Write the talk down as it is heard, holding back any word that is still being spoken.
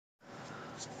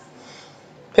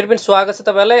फेरि पनि स्वागत छ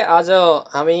तपाईलाई। आज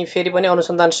हामी फेरि पनि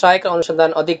अनुसन्धान सहायक र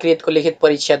अनुसन्धान अधिकृतको लिखित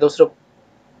परीक्षा दोस्रो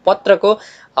पत्रको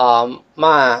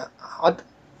मा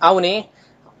आउने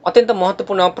अत्यन्त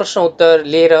महत्त्वपूर्ण प्रश्न उत्तर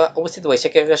लिएर उपस्थित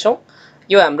भइसकेका छौँ।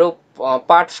 यो हाम्रो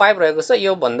पार्ट 5 रहेको छ।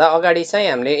 यो भन्दा अगाडि चाहिँ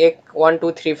हामीले 1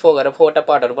 2 3 4 गरेर 4 वटा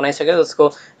पार्टहरू बनाइसकेर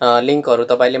जसको लिङ्कहरू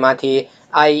तपाईँले माथि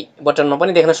आई बटनमा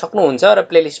पनि देख्न सक्नुहुन्छ र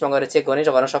प्लेलिस्टमा गएर चेक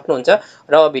गर्न सक्नुहुन्छ।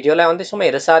 र भिडियोलाई अन्त्यसम्म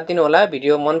हेरेर साथ दिनु होला।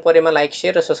 भिडियो मन परेमा लाइक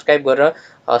शेयर र सब्स्क्राइब गरेर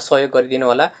सहयोग गरिदिनु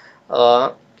होला।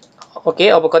 ओके,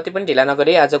 अब कति पनि ढिला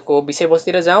नगरी आजको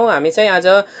विषयवस्तुतिर जाउँ। हामी चाहिँ आज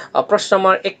प्रश्न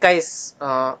नम्बर 21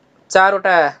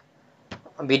 चारवटा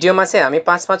भिडियोमा चाहिँ हामी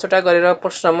 5-5 वटा गरेर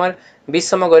प्रश्न नम्बर 20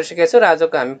 सम्म गरिसकेका छौँ र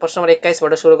आजको हामी प्रश्न नम्बर 21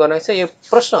 बाट सुरु गर्न छ। यो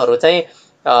प्रश्नहरू चाहिँ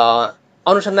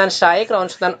अनुसन्धान सहायक र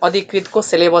अनुसन्धान अधिकृतको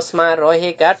सिलेबसमा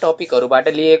रहेका टपिकहरूबाट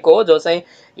लिएको हो, जो चाहिँ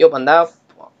यो भन्दा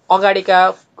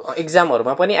अगाडिका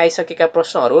एक्जामहरूमा पनि आइसकेका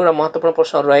प्रश्नहरू र महत्त्वपूर्ण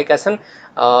प्रश्नहरू रहेका छन्।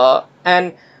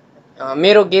 एन्ड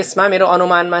मेरो गेसमा, मेरो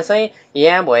अनुमानमा चाहिँ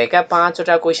यहाँ भएका 5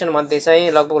 वटा क्वेसन मध्ये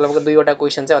चाहिँ लगभग 2 वटा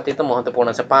क्वेसन चाहिँ अत्यन्त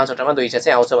महत्त्वपूर्ण छ। 5 वटामा 2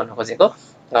 चाहिँ आउँछ भन्न खोजेको।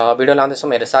 भिडियोलाई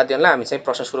अन्त्यसम्म हेरेर साथ दिनुलाई। हामी चाहिँ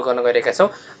प्रश्न सुरु गर्न गइरहेका छौँ।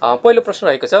 पहिलो प्रश्न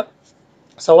रहेको छ,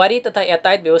 सवारी तथा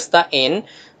यातायात व्यवस्था ऐन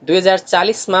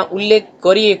 2040 मा उल्लेख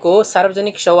गरिएको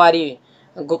सार्वजनिक सवारी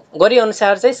गरी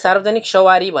अनुसार चाहिँ सार्वजनिक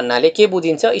सवारी भन्नाले के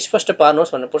बुझिन्छ, स्पष्ट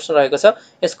पार्नुहोस् भन्ने प्रश्न रहेको छ।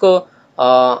 यसको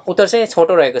उत्तर चाहिँ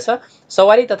छोटो रहेको छ।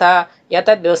 सवारी तथा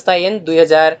यातायात व्यवस्था ऐन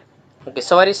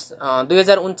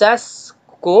 2049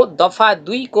 को दफा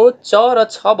 2 को च र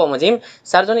छ बमोजिम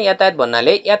सार्वजनिक यातायात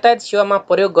भन्नाले यातायात सेवामा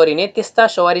प्रयोग गरिने त्यस्ता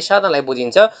सवारी साधनलाई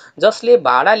बुझिन्छ जसले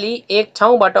भाडा लिई एक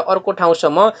ठाउँबाट अर्को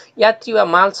ठाउँसम्म यात्री वा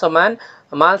माल सामान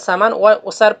वा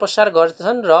ओसार पसार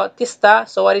गर्छन् र त्यस्ता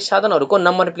सवारी साधनहरूको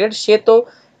नम्बर प्लेट सेतो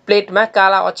प्लेटमा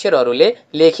काला अक्षरहरूले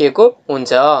लेखिएको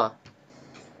हुन्छ।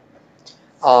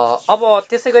 अब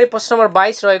त्यसै गरी प्रश्न नम्बर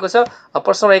 22 रहेको छ।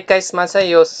 प्रश्न नम्बर 21 मा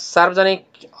चाहिँ यो सार्वजनिक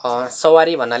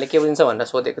सवारी भन्नाले के बुझिन्छ भनेर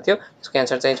सोधेको थियो। यसको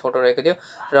एन्सर चाहिँ छोटो रहेको थियो।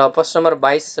 र प्रश्न नम्बर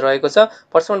 22 रहेको छ।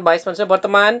 प्रश्न नम्बर 22 मा चाहिँ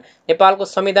वर्तमान नेपालको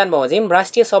संविधान बमोजिम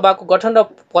राष्ट्रिय सभाको गठन र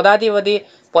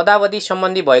पदावधि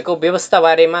सम्बन्धी भएको व्यवस्था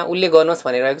बारेमा उल्लेख गर्नुहोस्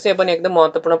भनेर रहेको छ। यो पनि एकदम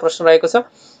महत्त्वपूर्ण प्रश्न रहेको छ।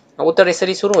 उत्तर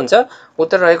यसरी सुरु हुन्छ।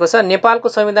 उत्तर रहेको छ, नेपालको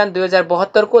संविधान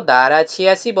 2072 को धारा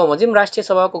 86 बमोजिम राष्ट्रिय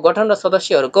सभाको गठन र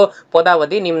सदस्यहरूको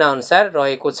पदावधि निम्नानुसार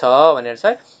रहेको छ भनेर छ।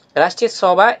 राष्ट्रिय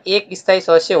सभा एक स्थायी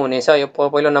सदस्य हुनेछ। यो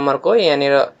पहिलो नम्बरको,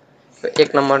 यहाँनिर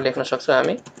 1 नम्बर लेख्न सक्छौँ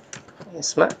हामी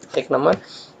यसमा 1 नम्बर।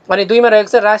 अनि 2 मा रहेको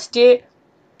छ,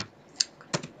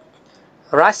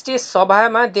 राष्ट्रिय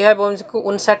सभामा देहाय बमोजिमको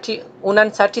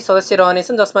 59 सदस्य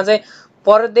रहनेछन्, जसमा चाहिँ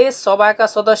प्रदेश सभाका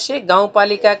सदस्य,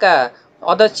 गाउँपालिकाका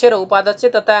अध्यक्ष र उपाध्यक्ष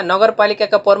तथा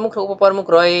नगरपालिकाका प्रमुख र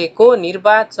उपप्रमुख रहेको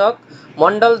निर्वाचक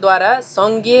मण्डलद्वारा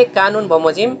सङ्घीय कानुन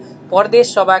बमोजिम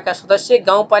प्रदेश सभाका सदस्य,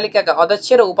 गाउँपालिकाका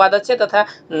अध्यक्ष र उपाध्यक्ष तथा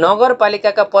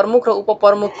नगरपालिकाका प्रमुख र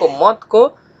उपप्रमुखको मतको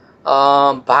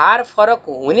भार फरक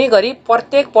हुने गरी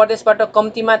प्रत्येक प्रदेशबाट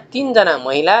कम्तीमा 3 जना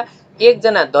महिला, 1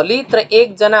 जना दलित र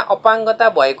 1 जना अपाङ्गता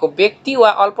भएको व्यक्ति वा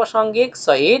अल्पसङ्ख्यक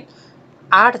सहित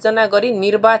 8 जना गरी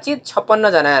निर्वाचित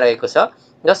 56 जना रहेको छ।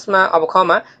 जसमा अब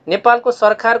खमा नेपालको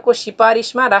सरकारको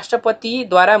सिफारिसमा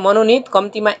राष्ट्रपतिद्वारा मनोनित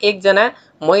कम्तीमा 1 जना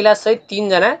महिला सहित 3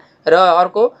 जना र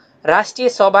अर्को राष्ट्रिय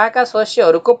सभाका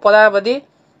सदस्यहरूको पदावधि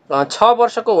 6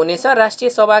 वर्षको हुनेछ। राष्ट्रिय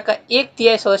सभाका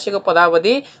 1/3 सदस्यको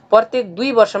पदावधि प्रत्येक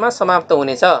 2 वर्षमा समाप्त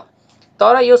हुनेछ।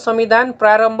 तर यो संविधान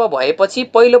प्रारम्भ भएपछि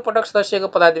पहिलो पटक सदस्यको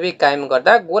पदावधि कायम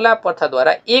गर्दा गोला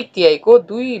प्रथाद्वारा 1/3 को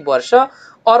 2 वर्ष,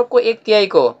 अर्को 1/3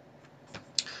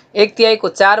 को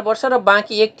 4 वर्ष र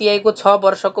बाँकी 1/3 को 6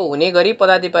 वर्षको हुने गरी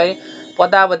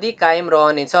पदावधि कायम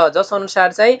रहनेछ। जस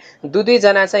अनुसार चाहिँ 2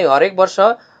 जना चाहिँ हरेक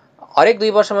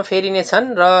 2 वर्षमा फेरिने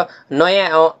छन् र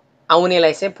नयाँ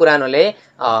आउनेलाई चाहिँ पुरानोले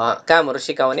कामहरू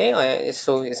सिकाउने,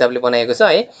 यसो हिसाबले बनाएको छ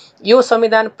है। यो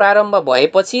संविधान प्रारम्भ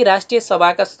भएपछि राष्ट्रिय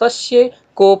सभाका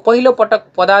सदस्यको पहिलो पटक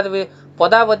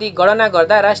पदावधि गणना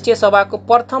गर्दा राष्ट्रिय सभाको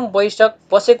प्रथम बैठक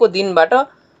बसेको दिनबाट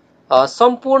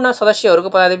सम्पूर्ण सदस्यहरूको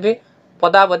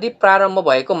पदावधि प्रारम्भ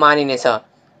भएको मानिनेछ।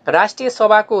 राष्ट्रिय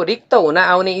सभाको रिक्त हुन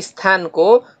आउने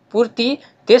स्थानको पूर्ति,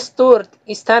 त्यस्तो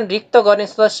स्थान रिक्त गर्ने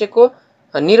सदस्यको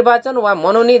निर्वाचन वा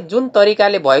मनोनित जुन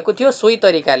तरिकाले भएको थियो सोही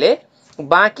तरिकाले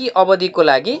बाँकी अवधिको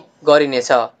लागि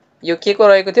गरिनेछ। यो के को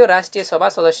रहेको थियो, राष्ट्रिय सभा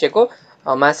सदस्यको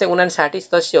मा चाहिँ 59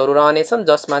 सदस्यहरू रहनेछन्,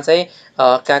 जसमा चाहिँ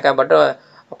कहाँबाट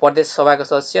प्रदेश सभाका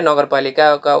सदस्य,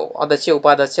 नगरपालिकाका अध्यक्ष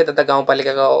उपाध्यक्ष तथा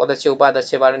गाउँपालिकाका अध्यक्ष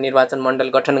उपाध्यक्षबाट निर्वाचन मण्डल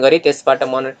गठन गरी त्यसबाट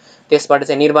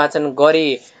चाहिँ निर्वाचन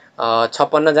गरी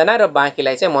 56 जना र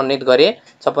बाँकीलाई चाहिँ मनोनित गरे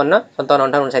 56, 57,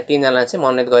 58, 59 3 जनालाई चाहिँ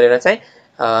मनोनित गरेर चाहिँ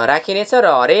राखिनेछ र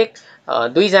हरेक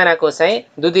 2 जनाको चाहिँ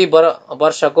 2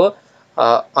 वर्षको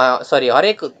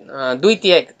हरेक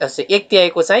 1/3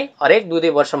 को चाहिँ हरेक 2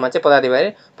 वर्षमा चाहिँ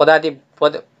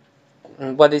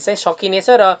पदाधिपति चाहिँ सकिनेछ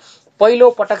र पहिलो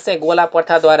पटक चाहिँ गोला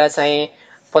प्रथाद्वारा चाहिँ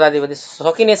पदाधिपति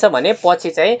सकिनेछ भने पछि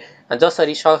चाहिँ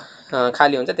जसरी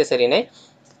खाली हुन्छ त्यसरी नै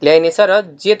ल्याइनेछ र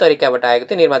जे तरिकाबाट आएको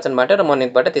थियो निर्वाचनबाट र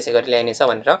मनोनितबाट त्यसै गरी ल्याइनेछ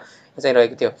भनेर चाहिँ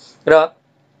रहेको थियो। र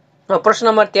प्रश्न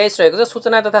नम्बर 23 रहेको छ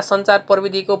सूचना तथा सञ्चार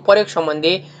प्रविधिको प्रयोग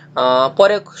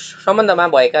सम्बन्धमा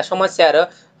भएका समस्या र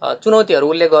चुनौतीहरू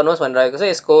उल्लेख गर्नुहोस् भनेर रहेको छ।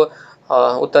 यसको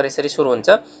उत्तर यसरी सुरु हुन्छ।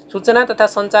 सूचना तथा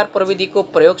सञ्चार प्रविधिको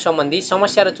प्रयोग सम्बन्धी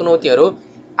समस्या र चुनौतीहरू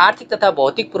आर्थिक तथा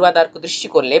भौतिक पूर्वाधारको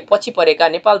दृष्टिकोणले पछि परेका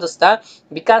नेपाल जस्ता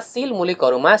विकासशील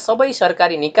मुलुकहरूमा सबै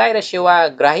सरकारी निकाय र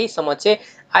सेवाग्राही समक्ष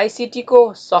आईसीटी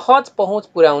को सहज पहुँच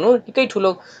पुर्याउनु निकै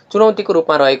ठूलो चुनौतीको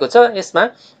रूपमा रहेको छ। यसमा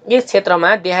यस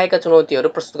क्षेत्रमा देखाएका चुनौतीहरू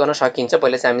प्रस्तुत गर्न सकिन्छ।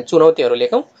 पहिले चाहिँ हामी चुनौतीहरू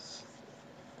लेखौँ।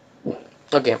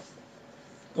 ओके।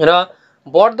 र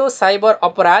बढ्दो साइबर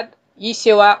अपराध, ई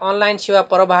सेवा, अनलाइन सेवा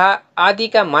प्रवाह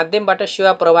आदिका माध्यमबाट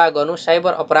सेवा प्रवाह गर्नु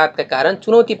साइबर अपराधका कारण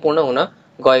चुनौतीपूर्ण हुन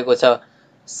गएको छ।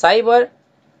 साइबर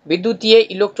विद्युतीय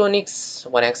इलेक्ट्रोनिक्स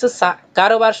भनेको छ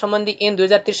कारोबार सम्बन्धी ऐन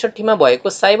 2063 मा भएको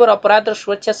साइबर अपराध र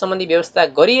सुरक्षा सम्बन्धी व्यवस्था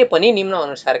गरिए पनि निम्न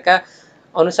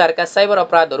अनुसारका साइबर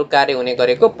अपराधहरू कार्य हुने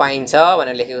गरेको पाइन्छ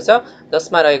भनेर लेखेको छ।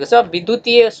 जसमा रहेको छ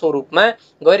विद्युतीय स्वरूपमा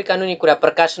गैर कानुनी कुरा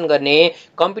प्रकाशन गर्ने,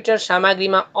 कम्प्युटर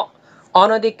सामग्रीमा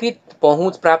अनधिकृत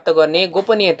पहुँच प्राप्त गर्ने,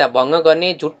 गोपनीयता भङ्ग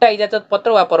गर्ने, झुट्टा इजाजत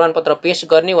पत्र वा प्रमाणपत्र पेश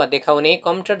गर्ने वा देखाउने,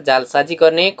 कम्प्युटर जालसाजी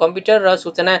गर्ने, कम्प्युटर र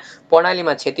सूचना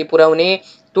प्रणालीमा क्षति पुर्याउने,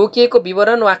 तोकिएको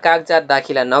विवरण वा कागजात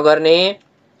दाखिला नगर्ने।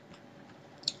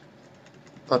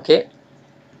 ओके,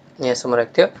 यहाँसम्म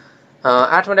रहेको थियो।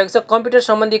 8 मा रहेको छ कम्प्युटर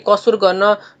सम्बन्धी कसुर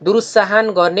गर्न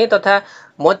दुरुत्साहन गर्ने तथा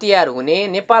मतियार हुने,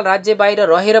 नेपाल राज्य बाहिर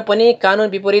रहेर पनि कानुन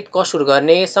विपरीत कसुर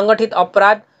गर्ने, संगठित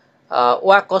अपराध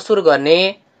वा कसुर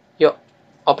गर्ने। यो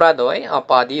अपराध हो है,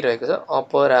 अपराधी रहेको छ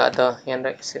अपराध। यहाँ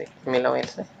यसरी मिलाउँ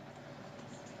यसलाई।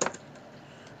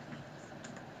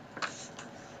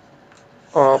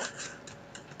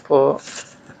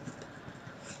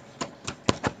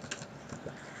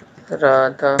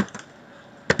 अपराध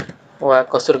वा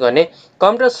कसुर गर्ने,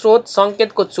 कम्प्युटर स्रोत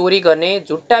संकेतको चोरी गर्ने,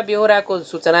 झुट्टा बेहोराको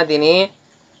सूचना दिने,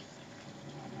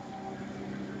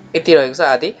 यति रहेको छ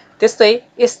आदि। त्यस्तै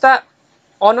यस्ता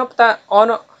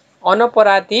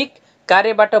अनपराधिक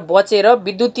कार्यबाट बचेर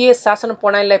विद्युतीय शासन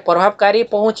प्रणालीलाई प्रभावकारी,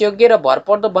 पहुँचयोग्य र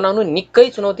भरपर्दो बनाउनु निकै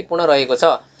चुनौतीपूर्ण रहेको छ।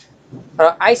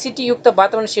 र आईसीटी युक्त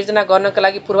वातावरण सिर्जना गर्नका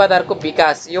लागि पूर्वाधारको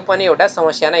विकास, यो पनि एउटा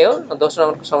समस्या नै हो। दोस्रो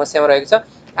नम्बरको समस्यामा रहेको छ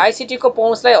आईसीटी को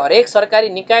पहुँचलाई हरेक सरकारी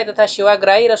निकाय तथा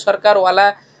सेवाग्राही र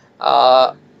सरकारवाला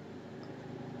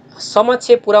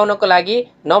समक्ष पुर्याउनको लागि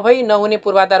नभई नहुने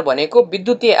पूर्वाधार भनेको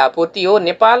विद्युतीय आपूर्ति हो।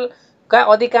 नेपालका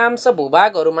अधिकांश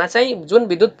भूभागहरूमा चाहिँ जुन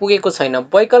विद्युत पुगेको छैन,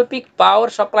 वैकल्पिक पावर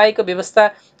सप्लाईको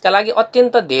व्यवस्थाका लागि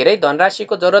अत्यन्त धेरै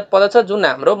धनराशिको जरुरत पर्दछ, जुन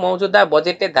हाम्रो मौजूदा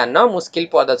बजेटले धान्न मुस्किल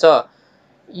पर्दछ।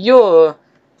 यो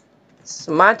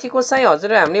माथिको चाहिँ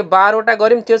हजुर हामीले 12 वटा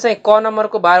गर्यौं, त्यो चाहिँ क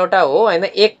नम्बरको 12 वटा हो हैन,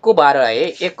 1 को 12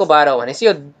 है। 1 को 12 भनेपछि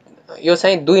यो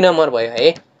चाहिँ 2 नम्बर भयो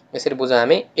है। यसरी बुझौँ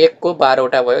हामी, 1 को 12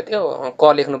 वटा भयो। त्यो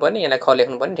क लेख्नु पर्ने, यसलाई ख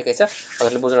लेख्नु पर्ने, ठिकै छ,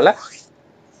 हजुरले बुझ्नु होला।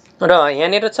 र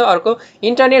यहाँनिर छ अर्को,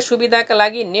 इन्टरनेट सुविधाका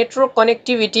लागि नेटवर्क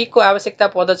कनेक्टिभिटीको आवश्यकता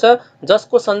पर्दछ,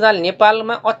 जसको सञ्जाल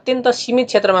नेपालमा अत्यन्त सीमित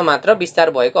क्षेत्रमा मात्र विस्तार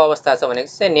भएको अवस्था छ। भनेको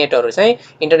चाहिँ नेटहरू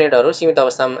चाहिँ इन्टरनेटहरू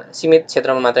सीमित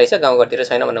क्षेत्रमा मात्रै छ, गाउँघरतिर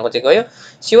छैन भन्न खोजेको हो।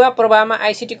 सेवा प्रवाहमा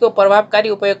आईसीटीको प्रभावकारी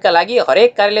उपयोगका लागि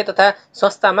हरेक कार्यालय तथा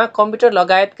संस्थामा कम्प्युटर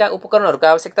लगायतका उपकरणहरूको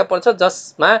आवश्यकता पर्छ,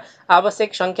 जसमा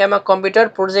आवश्यक संख्यामा कम्प्युटर,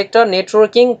 प्रोजेक्टर,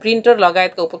 नेटवर्किङ, प्रिन्टर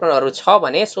लगायतका उपकरणहरू छ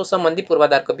भने सो सम्बन्धी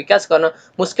पूर्वाधारको विकास गर्न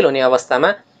मुस्किल हुने अवस्था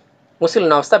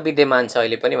विद्यमान छ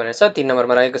अहिले पनि भनेर छ। 3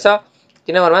 नम्बरमा रहेको छ।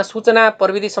 3 नम्बरमा सूचना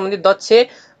प्रविधि सम्बन्धी दक्ष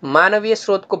मानवीय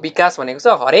स्रोतको विकास भनेको छ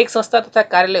हरेक संस्था तथा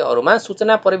कार्यालयहरूमा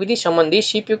सूचना प्रविधि सम्बन्धी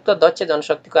सिपयुक्त दक्ष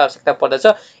जनशक्तिको आवश्यकता पर्दछ।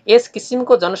 यस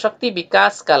किसिमको जनशक्ति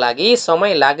विकासका लागि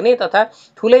समय लाग्ने तथा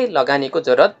ठूलै लगानीको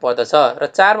जरुरत पर्दछ। र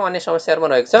 4 मा अन्य समस्याहरुमा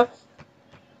रहेको छ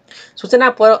सूचना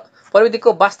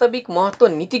प्रविधिको वास्तविक महत्त्व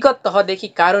नीतिगत तहदेखि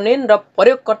कार्यान्वयन र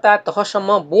प्रयोगकर्ता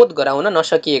तहसम्म बोध गराउन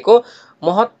नसकिएको,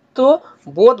 महत्त्व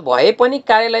बोध भए पनि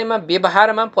कार्यालयमा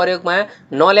व्यवहारमा प्रयोगमा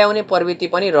नल्याउने प्रवृत्ति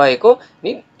पनि रहेको,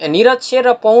 निरक्षर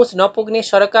र पहुँच नपुग्ने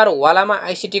सरकारवालामा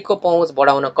आईसीटीको पहुँच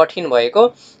बढाउन कठिन भएको,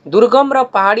 दुर्गम र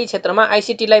पहाडी क्षेत्रमा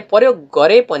आईसीटीलाई प्रयोग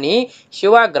गरे पनि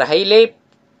सेवाग्राहीले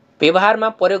व्यवहारमा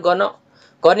प्रयोग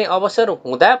गर्ने अवसर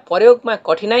हुँदा प्रयोगमा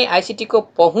कठिनाई, आईसीटीको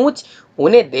पहुँच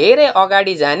हुने धेरै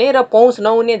अगाडि जाने र पहुँच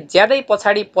नहुने ज्यादै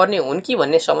पछाडि पर्ने हुन् कि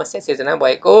भन्ने समस्या सिर्जना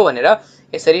भएको भनेर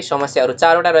यसरी समस्याहरू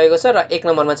 4 वटा रहेको छ। र 1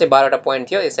 नम्बरमा चाहिँ 12 वटा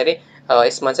पोइन्ट थियो। यसरी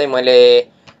यसमा चाहिँ मैले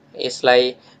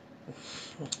यसलाई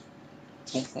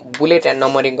बुलेट एन्ड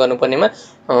नम्बरिङ गर्नुपर्नेमा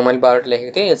मैले 12 वटा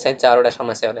लेखेको थिएँ। यो चाहिँ 4 वटा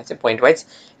समस्याहरूलाई चाहिँ पोइन्ट वाइज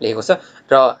लेखेको छ।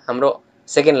 र हाम्रो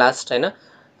सेकेन्ड लास्ट हैन,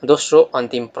 दोस्रो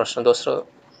अन्तिम प्रश्न, दोस्रो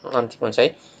अन्तिम हुन्छ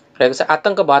है। रहेको छ।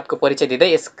 आतंकवादको परिचय दिँदै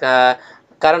यसका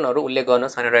कारणहरू उल्लेख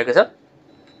गर्नुहोस् भनेर रहेको छ।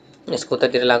 यसको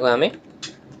उत्तरतिर लागौँ हामी।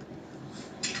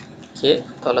 के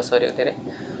तल सर्यो धेरै।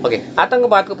 ओके,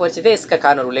 आतंकवादको परिचय दिँदै यसका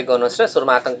कारणहरू उल्लेख गर्नुहोस् र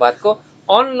सुरुमा आतंकवादको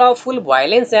अनलफुल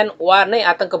भाइलेन्स एन्ड वार नै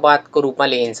आतंकवादको रूपमा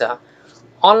लिइन्छ।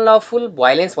 अनलफुल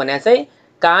भाइलेन्स भने चाहिँ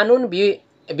कानुन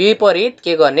विपरीत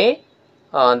के गर्ने,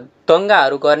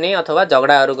 दङ्गाहरू गर्ने अथवा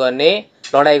झगडाहरू गर्ने,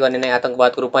 लडाइँ गर्ने नै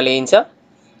आतंकवादको रूपमा लिइन्छ।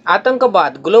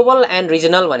 आतंकवाद ग्लोबल एन्ड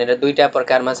रिजनल भनेर दुईटा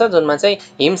प्रकारमा छ, जुनमा चाहिँ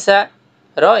हिंसा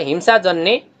र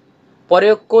हिंसाजन्य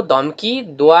प्रयोगको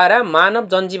धम्कीद्वारा मानव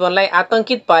जनजीवनलाई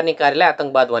आतंकित पार्ने कार्यलाई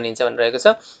आतंकवाद भनिन्छ भनेर रहेको छ।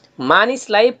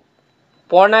 मानिसलाई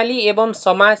प्रणाली एवं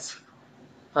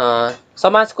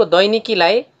समाजको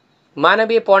दैनिकीलाई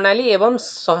मानवीय प्रणाली एवं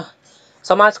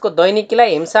समाजको दैनिकीलाई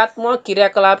हिंसात्मक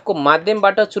क्रियाकलापको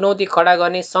माध्यमबाट चुनौती खडा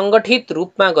गर्ने सङ्गठित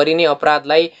रूपमा गरिने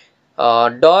अपराधलाई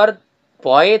डर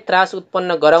भय त्रास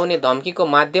उत्पन्न गराउने धम्कीको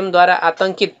माध्यमद्वारा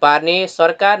आतंकित पार्ने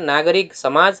सरकार, नागरिक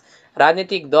समाज,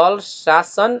 राजनीतिक दल,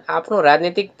 शासन आफ्नो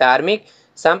राजनीतिक, धार्मिक,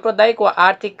 साम्प्रदायिक वा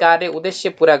आर्थिक कार्य उद्देश्य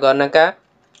पूरा गर्नका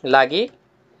लागि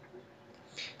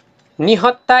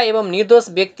निहत्था एवं निर्दोष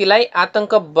व्यक्तिहरूलाई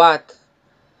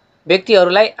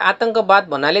आतंकवाद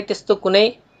भन्नाले त्यस्तो कुनै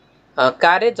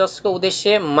कार्य जसको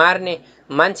उद्देश्य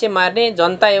मान्छे मार्ने,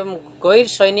 जनता एवं गैर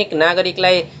सैनिक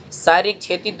नागरिकलाई शारीरिक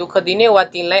क्षति दुःख दिने वा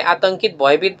तिनलाई आतंकित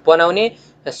भयभीत बनाउने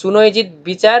सुनियोजित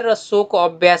विचार र सोको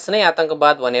अभ्यास नै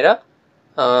आतंकवाद भनेर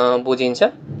बुझिन्छ।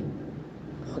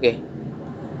 ओके,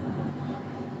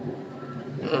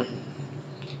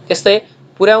 त्यस्तै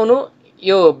पुर्याउनु,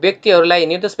 यो व्यक्तिहरूलाई,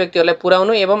 निर्दोष व्यक्तिहरूलाई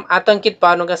पुर्याउनु एवं आतंकित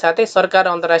पार्नुका साथै सरकार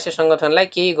अन्तर्राष्ट्रिय सङ्गठनलाई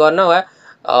केही गर्न वा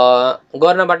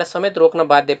गर्नबाट समेत रोक्न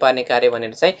बाध्य पार्ने कार्य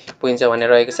भनेर चाहिँ बुझिन्छ भनेर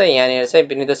रहेको छ। यहाँनिर चाहिँ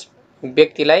निर्दोष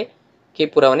व्यक्तिलाई के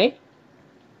पुर्याउने,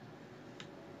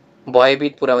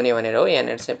 भयभीत पुर्याउने भनेर हो।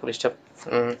 यहाँनिर चाहिँ पुलिस स्टप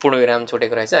पूर्णविराम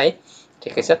छुटेको रहेछ है,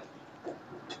 ठिकै छ।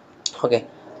 ओके,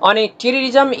 अनि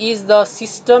terrorism is the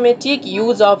systematic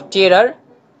use of terror,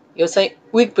 यो चाहिँ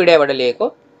विकिपिडियाबाट लिएको।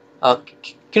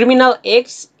 Criminal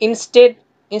acts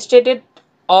इंस्टेटेड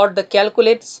or the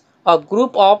calculates a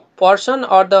group of person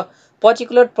or the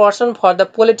particular person for the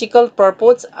political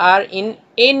purpose are in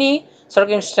any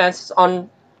circumstances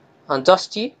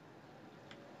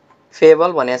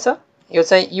unjustifiable भनेको छ। यो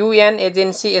चाहिँ UN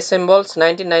एजेन्सी एसेम्बल्स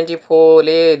 1994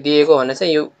 ले दिएको भने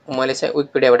चाहिँ यो मैले चाहिँ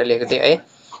विकिपिडियाबाट लिएको थिएँ है।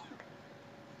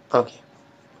 ओके,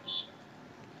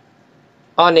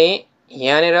 अनि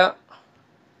यहाँनिर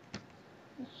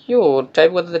यो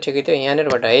टाइप गर्दा त ठिकै थियो,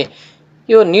 यहाँनिरबाट है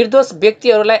यो निर्दोष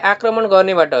व्यक्तिहरूलाई आक्रमण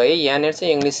गर्नेबाट है। यहाँनिर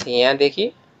चाहिँ इङ्ग्लिस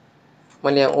यहाँदेखि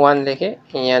मैले 1 लेखेँ,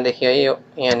 यहाँदेखि है यो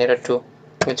यहाँनिर 2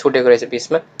 यो छुटेको रहेछ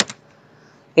बिचमा।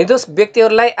 निर्दोष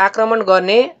व्यक्तिहरूलाई आक्रमण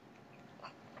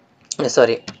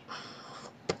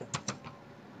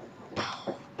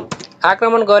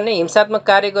गर्ने हिंसात्मक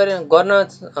कार्य गर्न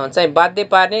चाहिँ बाध्य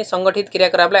पार्ने सङ्गठित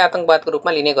क्रियाकलापलाई आतंकवादको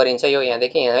रूपमा लिने गरिन्छ। यो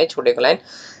यहाँदेखि यहाँ है छुटेको लाइन।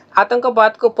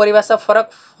 आतंकवादको परिभाषा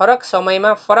फरक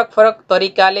समयमा फरक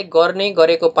तरिकाले गर्ने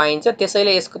गरेको पाइन्छ,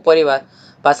 त्यसैले यसको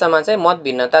परिभाषामा चाहिँ मत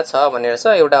भिन्नता छ भनेर छ।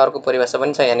 एउटा अर्को परिभाषा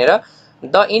पनि छ यहाँनिर।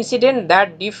 The incident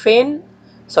that define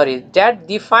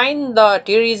the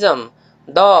terrorism,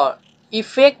 the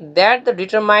effect that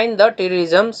determine the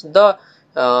टेररिजम्स, the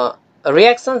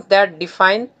reactions that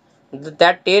define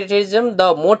that terrorism, the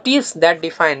मोटिभ्स that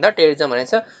define the terrorism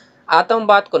भनेको छ।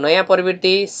 आतंकवादको नयाँ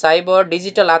प्रवृत्ति साइबर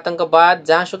डिजिटल आतंकवाद,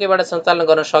 जहाँसुकैबाट सञ्चालन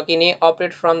गर्न सकिने,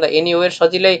 अपरेट फ्रम द एनीवेयर,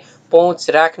 सजिलै पहुँच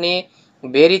राख्ने,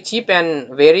 very cheap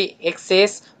and very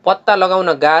access, पत्ता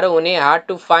लगाउन गाह्रो हुने, हार्ड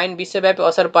टु फाइन्ड, विश्वव्यापी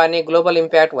असर पार्ने, ग्लोबल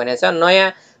इम्प्याक्ट भनेको छ।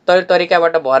 नयाँ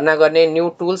तरिकाबाट भर्ना गर्ने, new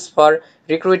tools for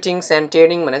रिक्रुटिङ्स and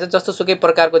training भनेको छ। जस्तो सुकै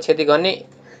प्रकारको क्षति गर्ने,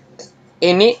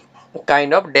 एनी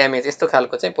काइन्ड अफ ड्यामेज, यस्तो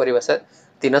खालको चाहिँ परिभाषा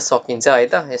दिन सकिन्छ है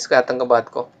त यसको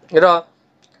आतंकवादको। र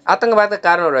आतंकवादका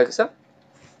कारणहरू रहेको छ।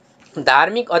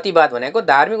 धार्मिक अतिवाद भनेको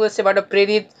धार्मिक उद्देश्यबाट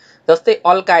प्रेरित, जस्तै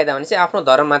अल कायदा भने चाहिँ आफ्नो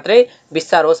धर्म मात्रै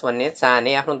विस्तार होस् भन्ने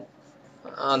चाहने, आफ्नो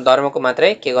धर्मको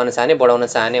मात्रै के गर्न चाहने, बढाउन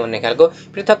चाहने भन्ने खालको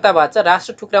पृथकतावाद छ।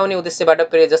 राष्ट्र टुक्राउने उद्देश्यबाट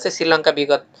प्रेरित, जस्तै श्रीलङ्का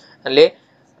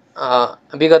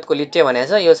विगतको लिट्टे भनेको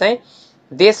छ। यो चाहिँ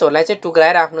देशहरूलाई चाहिँ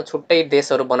टुक्राएर आफ्नो छुट्टै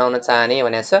देशहरू बनाउन चाहने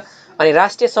भनेको छ। अनि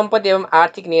राष्ट्रिय सम्पत्ति एवं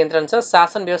आर्थिक नियन्त्रण छ।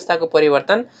 शासन व्यवस्थाको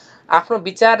परिवर्तन, आफ्नो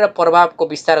विचार र प्रभावको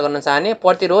विस्तार गर्न चाहने,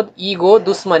 प्रतिरोध, इगो,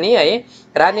 दुश्मनी है,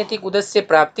 राजनीतिक उद्देश्य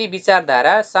प्राप्ति,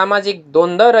 विचारधारा, सामाजिक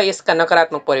द्वन्द्व र यसका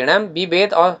नकारात्मक परिणाम,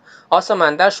 विभेद,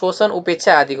 असमानता, शोषण,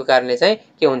 उपेक्षा आदिको कारणले चाहिँ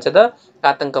के हुन्छ त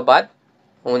आतंकवाद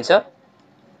हुन्छ।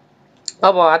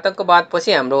 अब आतंकवाद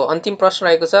पछि हाम्रो अन्तिम प्रश्न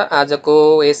रहेको छ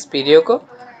आजको यस भिडियोको।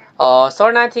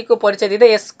 शरणार्थीको परिचय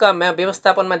दिँदै यसका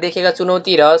व्यवस्थापनमा देखेका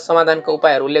चुनौती र समाधानका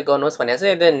उपायहरू उल्लेख गर्नुहोस् भनेको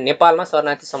चाहिँ नेपालमा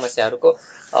शरणार्थी समस्याहरूको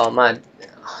मा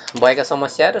भएका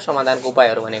समस्या र समाधानको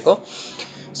उपायहरू भनेको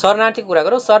शरणार्थी कुरा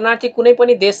गरौँ। शरणार्थी कुनै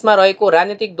पनि देशमा रहेको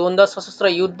राजनीतिक द्वन्द्व, सशस्त्र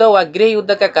युद्ध वा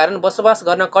गृहयुद्धका कारण बसोबास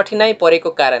गर्न कठिनाइ परेको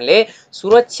कारणले,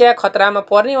 सुरक्षा खतरामा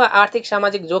पर्ने वा आर्थिक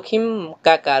सामाजिक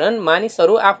जोखिमका कारण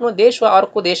मानिसहरू आफ्नो देश वा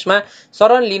अर्को देशमा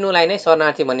शरण लिनुलाई नै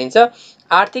शरणार्थी भनिन्छ।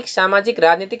 आर्थिक, सामाजिक,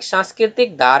 राजनीतिक,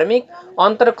 सांस्कृतिक, धार्मिक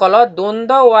अन्तर्कलह,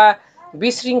 द्वन्द्व वा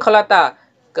विशृङ्खलता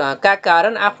का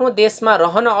कारण आफ्नो देशमा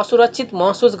रहन असुरक्षित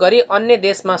महसुस गरी अन्य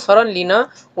देशमा शरण लिन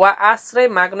वा आश्रय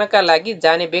माग्नका लागि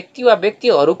जाने व्यक्ति वा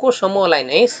व्यक्तिहरूको समूहलाई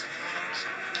नै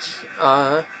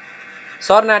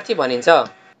शरणार्थी भनिन्छ,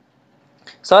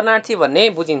 शरणार्थी भन्ने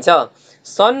बुझिन्छ।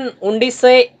 सन्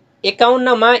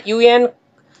 1951 मा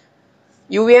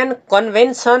UN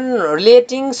convention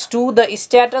relating to the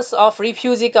status of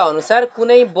refugee का अनुसार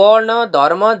कुनै वर्ण,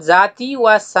 धर्म, जाति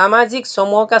वा सामाजिक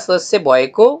समूहका सदस्य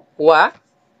भएको वा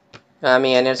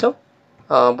हामी यहाँनिर छौँ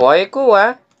भएको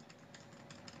वा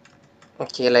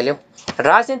केलाई ल्याऊ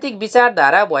राजनीतिक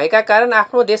विचारधारा भएका कारण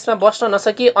आफ्नो देशमा बस्न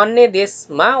नसकी अन्य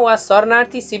देशमा वा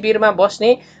शरणार्थी शिविरमा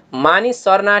बस्ने मानिस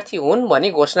शरणार्थी हुन् भनी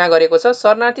घोषणा गरेको छ।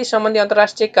 शरणार्थी सम्बन्धी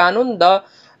अन्तर्राष्ट्रिय कानुन the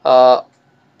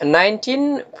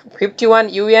 1951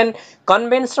 UN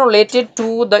convention related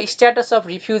to the status of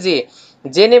refugee,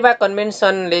 Geneva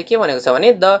कन्भेन्सनले के भनेको छ भने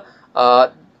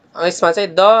यसमा चाहिँ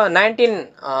the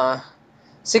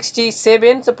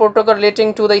 1967 protocol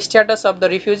relating to the status of the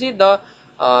refugee, the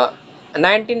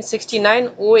 1969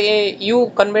 OAU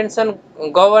convention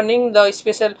governing the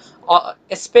special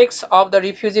aspects of the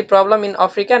refugee problem in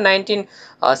Africa,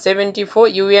 1974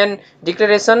 UN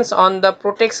डिक्लेरेसन्स on the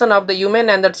protection of the human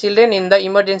and the children in the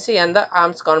emergency and the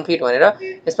arms conflict भनेर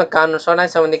यसमा कानुन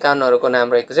शरणार्थी सम्बन्धी कानुनहरूको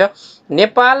नाम रहेको छ।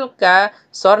 नेपालका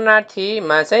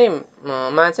शरणार्थीमा चाहिँ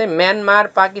म्यानमार,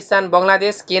 पाकिस्तान,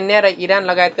 बङ्गलादेश, केन्या र इरान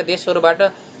लगायतका देशहरूबाट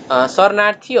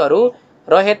शरणार्थीहरू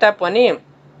रहे तापनि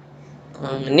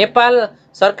नेपाल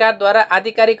सरकारद्वारा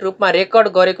आधिकारिक रूपमा रेकर्ड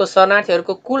गरेको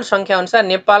शरणार्थीहरूको कुल सङ्ख्या अनुसार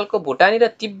नेपालको भुटानी र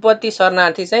तिब्बती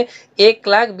शरणार्थी चाहिँ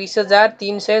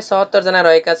 1,20,377 जना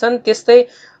रहेका छन्। त्यस्तै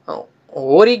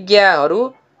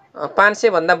रोहिङ्ग्याहरू 500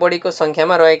 भन्दा बढीको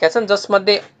सङ्ख्यामा रहेका छन्,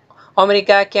 जसमध्ये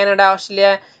America, Canada,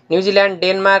 Australia, New Zealand,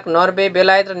 Denmark, Norway,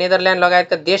 बेलायत र नेदरल्यान्ड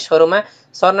लगायतका देशहरूमा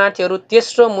शरणार्थीहरू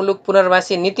तेस्रो मुलुक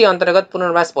पुनर्वासी नीति अन्तर्गत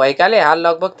पुनर्वास भएकाले हाल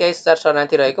लगभग 23,000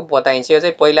 शरणार्थी रहेको बताइन्छ। यो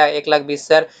चाहिँ पहिला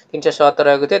 1,20,377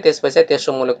 रहेको थियो, त्यसपछि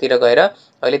तेस्रो मुलुकतिर गएर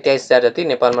अहिले 23,000 जति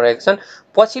नेपालमा रहेका छन्।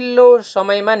 पछिल्लो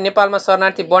समयमा नेपालमा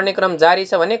शरणार्थी बढ्ने क्रम जारी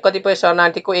छ भने कतिपय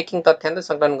शरणार्थीको एकिङ तथ्याङ्क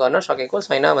सङ्कलन गर्न सकेको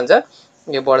छैन भन्छ,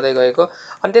 यो बढ्दै गएको।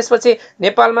 अनि त्यसपछि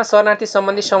नेपालमा शरणार्थी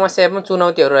सम्बन्धी समस्या एवं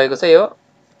चुनौतीहरू रहेको छ। यो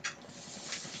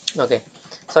ओके,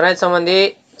 शरणार्थी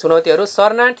सम्बन्धी चुनौतीहरू।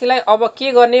 शरणार्थीलाई अब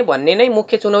के गर्ने भन्ने नै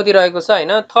मुख्य चुनौती रहेको छ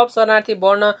हैन। थप शरणार्थी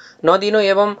बढ्न नदिनु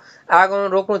एवं आगमन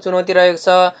रोक्नु चुनौती रहेको छ।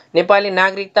 नेपाली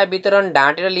नागरिकता वितरण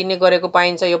ढाँटेर लिने गरेको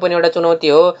पाइन्छ, यो पनि एउटा चुनौती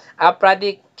हो।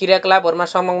 आपराधिक क्रियाकलापहरूमा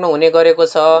संलग्न हुने गरेको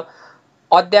छ।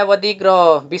 अद्यावधिक र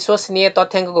विश्वसनीय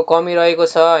तथ्याङ्कको कमी रहेको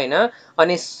छ हैन।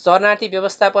 अनि शरणार्थी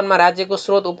व्यवस्थापनमा राज्यको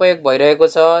स्रोत उपयोग भइरहेको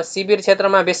छ। शिविर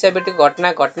क्षेत्रमा वेश्यावृत्तिको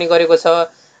घटना घट्ने गरेको छ।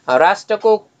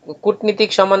 राष्ट्रको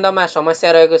कूटनीतिक सम्बन्धमा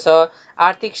समस्या रहेको छ।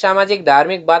 आर्थिक, सामाजिक,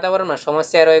 धार्मिक वातावरणमा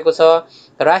समस्या रहेको छ।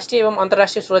 राष्ट्रिय एवं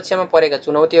अन्तर्राष्ट्रिय सुरक्षामा परेका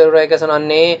चुनौतीहरू रहेका छन्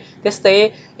अन्य।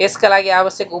 त्यस्तै यसका लागि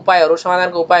आवश्यक उपायहरू,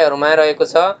 समाधानको उपायहरूमा रहेको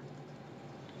छ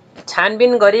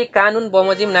छानबिन गरी कानुन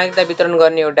बमोजिम नागरिकता वितरण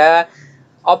गर्ने, एउटा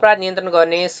अपराध नियन्त्रण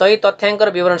गर्ने, सही तथ्याङ्क र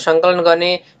विवरण सङ्कलन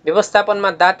गर्ने,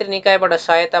 व्यवस्थापनमा दात्री निकायबाट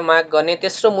सहायता माग गर्ने,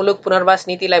 तेस्रो मुलुक पुनर्वास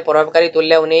नीतिलाई प्रभावकारी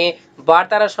तुल्याउने,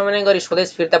 वार्ता र समन्वय गरी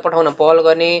स्वदेश फिर्ता पठाउन पहल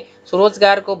गर्ने,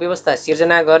 स्वरोजगारको व्यवस्था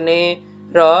सिर्जना गर्ने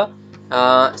र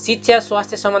शिक्षा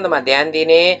स्वास्थ्य सम्बन्धमा ध्यान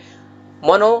दिने,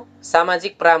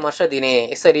 मनोसामाजिक परामर्श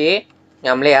दिने। यसरी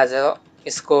हामीले आज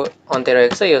यसको अन्त्य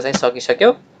रहेको छ, यो चाहिँ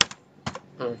सकिसक्यो।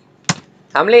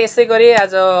 हामीले यसै गरी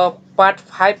आज पार्ट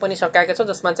 5 पनि सकाएका छौँ,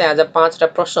 जसमा चाहिँ आज 5वटा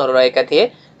प्रश्नहरू रहेका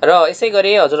थिए र यसै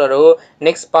गरी हजुरहरू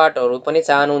नेक्स्ट पार्टहरू पनि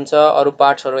चाहनुहुन्छ, अरू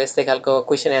पार्ट्सहरू यस्तै खालको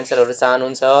क्वेसन एन्सरहरू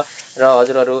चाहनुहुन्छ र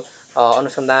हजुरहरू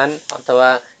अनुसन्धान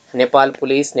अथवा नेपाल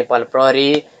पुलिस, नेपाल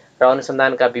प्रहरी र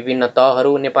अनुसन्धानका विभिन्न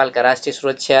तहहरू, नेपालका राष्ट्रिय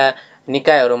सुरक्षा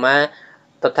निकायहरूमा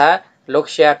तथा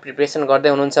लोकसेवा प्रिपरेसन गर्दै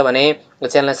हुनुहुन्छ भने यो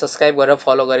च्यानललाई सब्स्क्राइब गरेर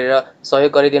फलो गरेर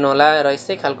सहयोग गरिदिनु होला र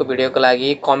यस्तै खालको भिडियोको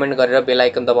लागि कमेन्ट गरेर बेल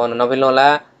आइकन दबाउन नभुल्नु होला।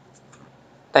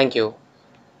 Thank you.